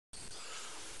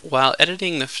while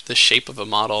editing the shape of a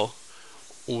model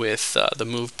with the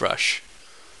move brush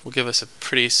will give us a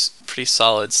pretty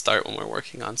solid start when we're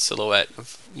working on silhouette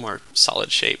of more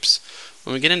solid shapes.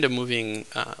 When we get into moving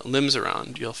limbs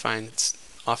around, you'll find it's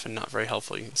often not very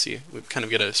helpful. You can see we kind of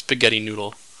get a spaghetti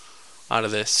noodle out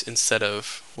of this instead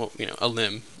of, well, a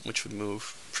limb, which would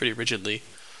move pretty rigidly.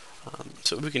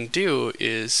 So what we can do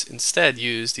is instead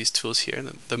use these tools here,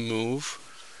 the move,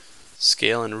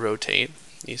 scale, and rotate.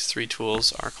 These three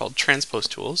tools are called Transpose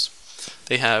tools.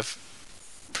 They have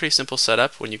pretty simple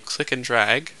setup. When you click and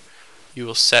drag, you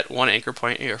will set one anchor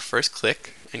point at your first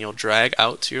click, and you'll drag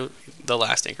out to the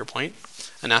last anchor point.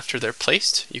 And after they're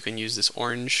placed, you can use these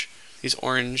orange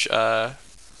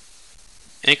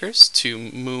anchors to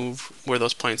move where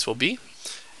those points will be.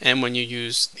 And when you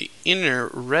use the inner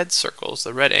red circles,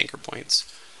 the red anchor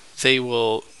points, they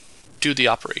will do the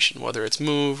operation, whether it's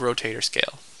move, rotate, or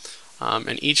scale.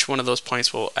 And each one of those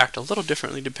points will act a little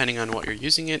differently depending on what you're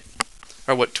using it,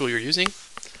 or what tool you're using.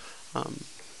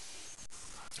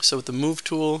 So with the move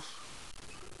tool,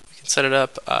 we can set it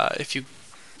up. If you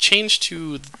change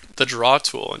to the draw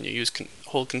tool and you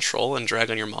hold control and drag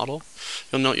on your model,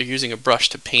 you'll note you're using a brush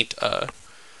to paint a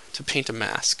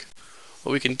mask.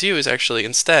 What we can do is actually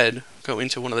instead go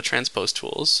into one of the transpose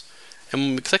tools, and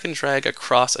when we click and drag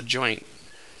across a joint,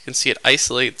 you can see it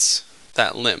isolates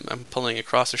that limb. I'm pulling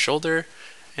across the shoulder,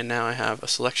 and now I have a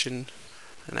selection,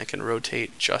 and I can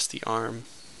rotate just the arm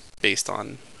based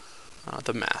on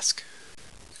the mask.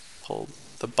 Pull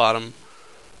the bottom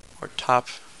or top,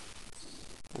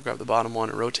 we'll grab the bottom one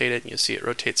and rotate it, and you'll see it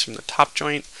rotates from the top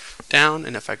joint down,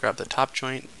 and if I grab the top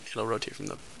joint, it'll rotate from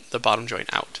the bottom joint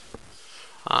out.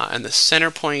 And the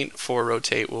center point for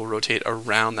rotate will rotate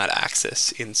around that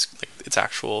axis in its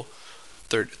actual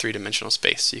three-dimensional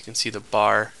space. So you can see the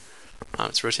bar,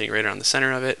 it's rotating right around the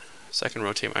center of it, so I can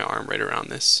rotate my arm right around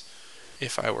this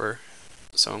if I were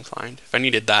so inclined. If I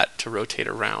needed that to rotate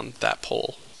around that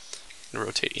pole, and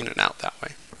rotate in and out that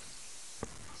way.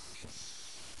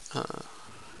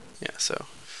 Yeah, so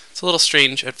it's a little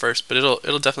strange at first, but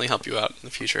it'll definitely help you out in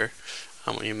the future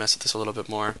when you mess with this a little bit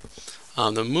more.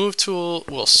 The move tool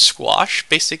will squash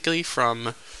basically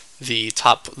from the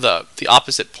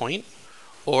opposite point,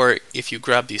 or if you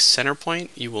grab the center point,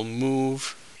 you will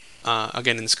move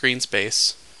again in screen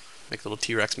space, like the little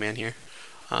T-Rex man here.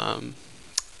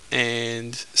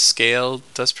 And scale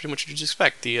does pretty much what you'd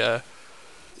expect. The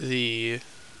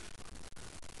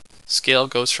scale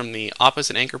goes from the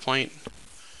opposite anchor point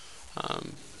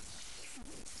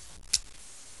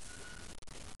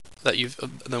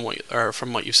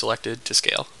from what you selected to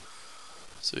scale.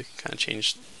 So we can kind of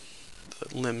change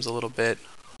the limbs a little bit.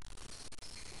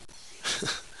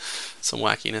 Some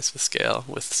wackiness with scale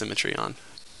with symmetry on.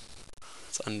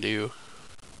 Let's undo.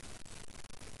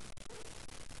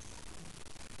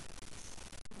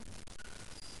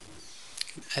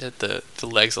 Edit the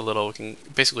legs a little. We can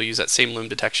basically use that same limb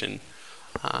detection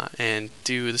and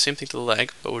do the same thing to the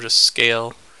leg, but we'll just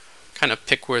scale, kind of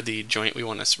pick where the joint we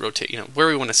want to rotate, where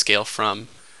we want to scale from.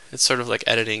 It's sort of like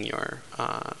editing your,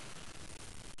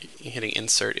 hitting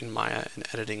insert in Maya and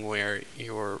editing where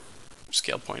your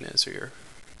scale point is, or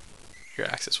your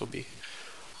axis will be.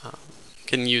 You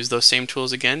can use those same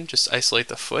tools again, just isolate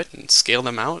the foot and scale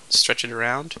them out, stretch it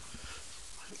around,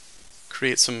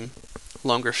 create some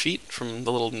longer feet from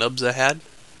the little nubs I had.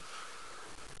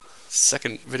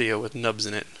 Second video with nubs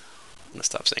in it. I'm gonna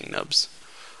stop saying nubs.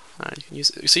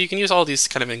 You can use all these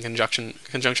kind of in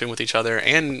conjunction with each other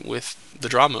and with the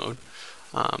draw mode.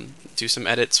 Do some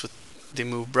edits with the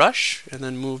move brush, and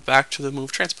then move back to the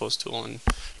move transpose tool and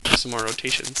do some more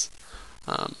rotations.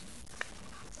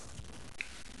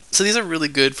 So these are really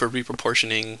good for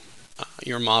reproportioning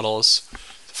your models.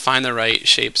 Find the right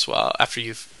shapes after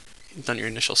you've done your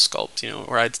initial sculpt.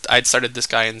 Where I'd started this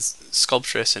guy in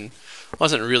Sculptress and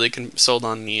wasn't really sold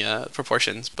on the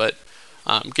proportions, but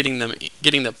getting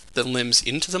the limbs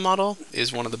into the model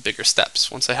is one of the bigger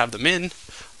steps. Once I have them in,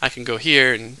 I can go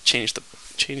here and change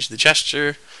the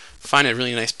gesture, find a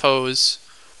really nice pose,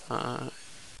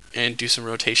 and do some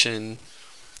rotation,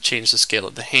 change the scale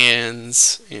of the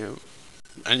hands,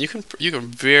 and you can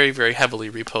very, very heavily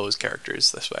repose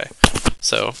characters this way.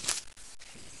 So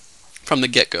from the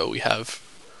get-go, we have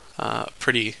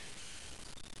pretty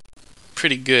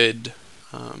good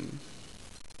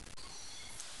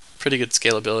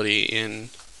scalability in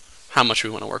how much we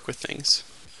want to work with things.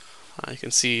 You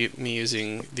can see me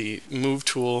using the move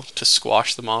tool to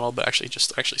squash the model, but actually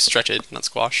stretch it, not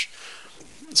squash.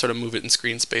 Sort of move it in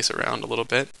screen space around a little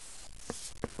bit.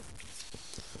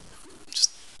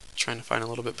 Just trying to find a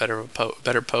little bit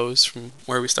better pose from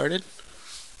where we started.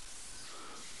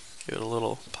 Give it a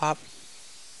little pop.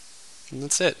 And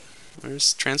that's it.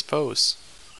 There's Transpose.